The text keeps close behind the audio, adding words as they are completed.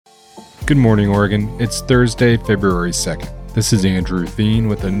Good morning, Oregon. It's Thursday, February 2nd. This is Andrew Theen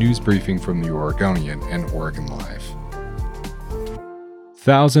with a news briefing from the Oregonian and Oregon Live.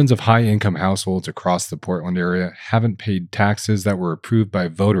 Thousands of high-income households across the Portland area haven't paid taxes that were approved by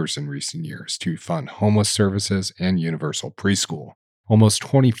voters in recent years to fund homeless services and universal preschool. Almost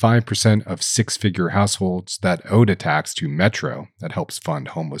 25% of six-figure households that owed a tax to Metro that helps fund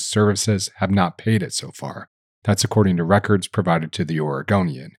homeless services have not paid it so far. That's according to records provided to the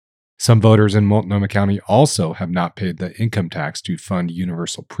Oregonian. Some voters in Multnomah County also have not paid the income tax to fund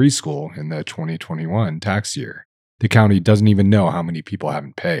universal preschool in the 2021 tax year. The county doesn't even know how many people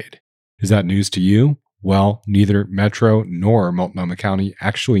haven't paid. Is that news to you? Well, neither Metro nor Multnomah County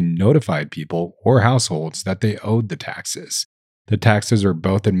actually notified people or households that they owed the taxes. The taxes are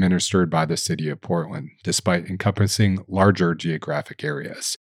both administered by the city of Portland, despite encompassing larger geographic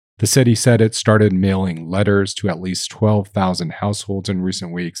areas. The city said it started mailing letters to at least 12,000 households in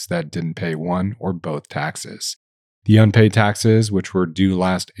recent weeks that didn't pay one or both taxes. The unpaid taxes, which were due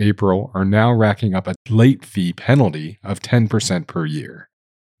last April, are now racking up a late fee penalty of 10% per year.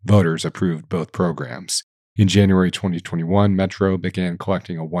 Voters approved both programs. In January 2021, Metro began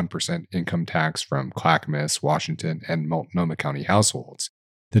collecting a 1% income tax from Clackamas, Washington, and Multnomah County households.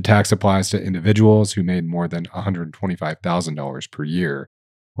 The tax applies to individuals who made more than $125,000 per year,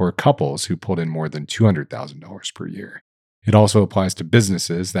 or couples who pulled in more than $200,000 per year. It also applies to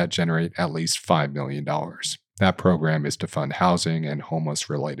businesses that generate at least $5 million. That program is to fund housing and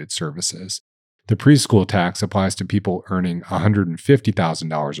homeless-related services. The preschool tax applies to people earning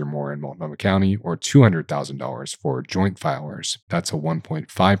 $150,000 or more in Multnomah County or $200,000 for joint filers. That's a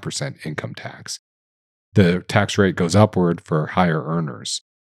 1.5% income tax. The tax rate goes upward for higher earners.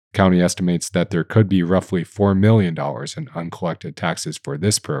 County estimates that there could be roughly $4 million in uncollected taxes for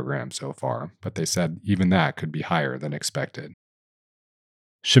this program so far, but they said even that could be higher than expected.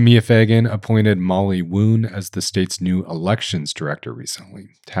 Shemia Fagan appointed Molly Woon as the state's new elections director recently,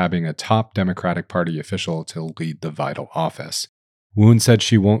 tabbing a top Democratic Party official to lead the vital office. Woon said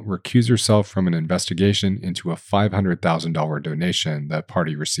she won't recuse herself from an investigation into a $500,000 donation the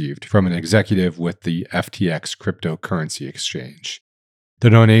party received from an executive with the FTX cryptocurrency exchange. The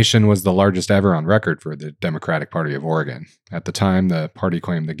donation was the largest ever on record for the Democratic Party of Oregon. At the time, the party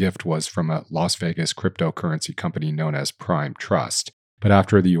claimed the gift was from a Las Vegas cryptocurrency company known as Prime Trust. But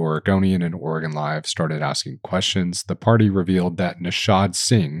after the Oregonian and Oregon Live started asking questions, the party revealed that Nishad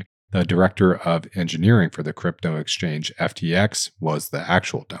Singh, the director of engineering for the crypto exchange FTX, was the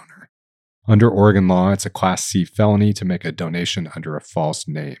actual donor. Under Oregon law, it's a Class C felony to make a donation under a false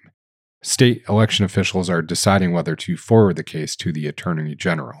name. State election officials are deciding whether to forward the case to the Attorney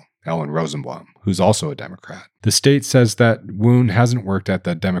General, Ellen Rosenblum, who's also a Democrat. The state says that Woon hasn't worked at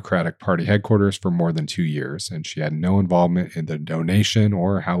the Democratic Party headquarters for more than 2 years, and she had no involvement in the donation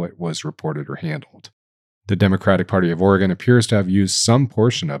or how it was reported or handled. The Democratic Party of Oregon appears to have used some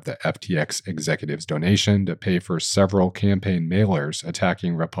portion of the FTX executive's donation to pay for several campaign mailers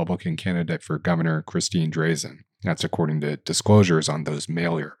attacking Republican candidate for governor Christine Drazan. That's according to disclosures on those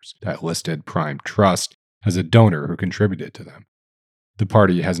mailers that listed Prime Trust as a donor who contributed to them. The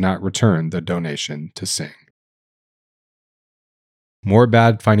party has not returned the donation to Singh. More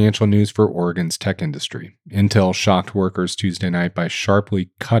bad financial news for Oregon's tech industry. Intel shocked workers Tuesday night by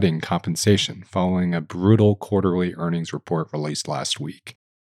sharply cutting compensation following a brutal quarterly earnings report released last week.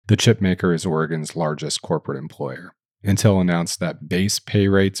 The chipmaker is Oregon's largest corporate employer. Intel announced that base pay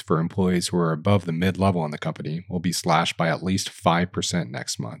rates for employees who are above the mid-level in the company will be slashed by at least 5%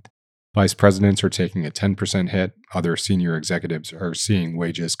 next month. Vice presidents are taking a 10% hit, other senior executives are seeing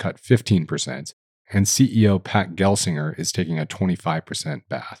wages cut 15%, and CEO Pat Gelsinger is taking a 25%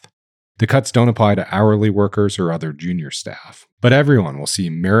 bath. The cuts don't apply to hourly workers or other junior staff, but everyone will see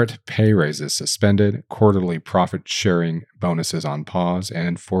merit pay raises suspended, quarterly profit-sharing bonuses on pause,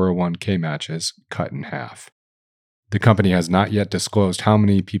 and 401k matches cut in half. The company has not yet disclosed how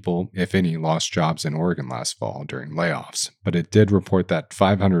many people, if any, lost jobs in Oregon last fall during layoffs, but it did report that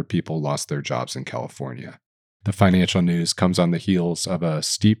 500 people lost their jobs in California. The financial news comes on the heels of a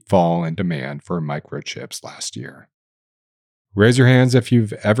steep fall in demand for microchips last year. Raise your hands if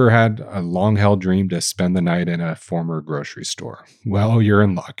you've ever had a long-held dream to spend the night in a former grocery store. Well, you're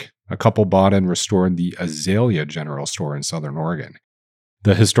in luck. A couple bought and restored the Azalea General Store in Southern Oregon.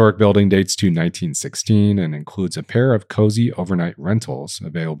 The historic building dates to 1916 and includes a pair of cozy overnight rentals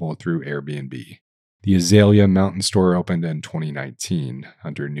available through Airbnb. The Azalea Mountain Store opened in 2019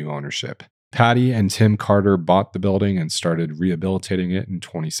 under new ownership. Patty and Tim Carter bought the building and started rehabilitating it in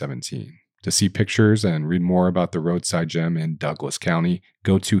 2017. To see pictures and read more about the roadside gem in Douglas County,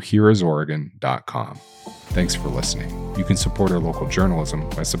 go to hereisoregon.com. Thanks for listening. You can support our local journalism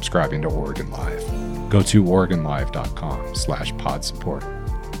by subscribing to Oregon Live. Go to OregonLive.com/pod support.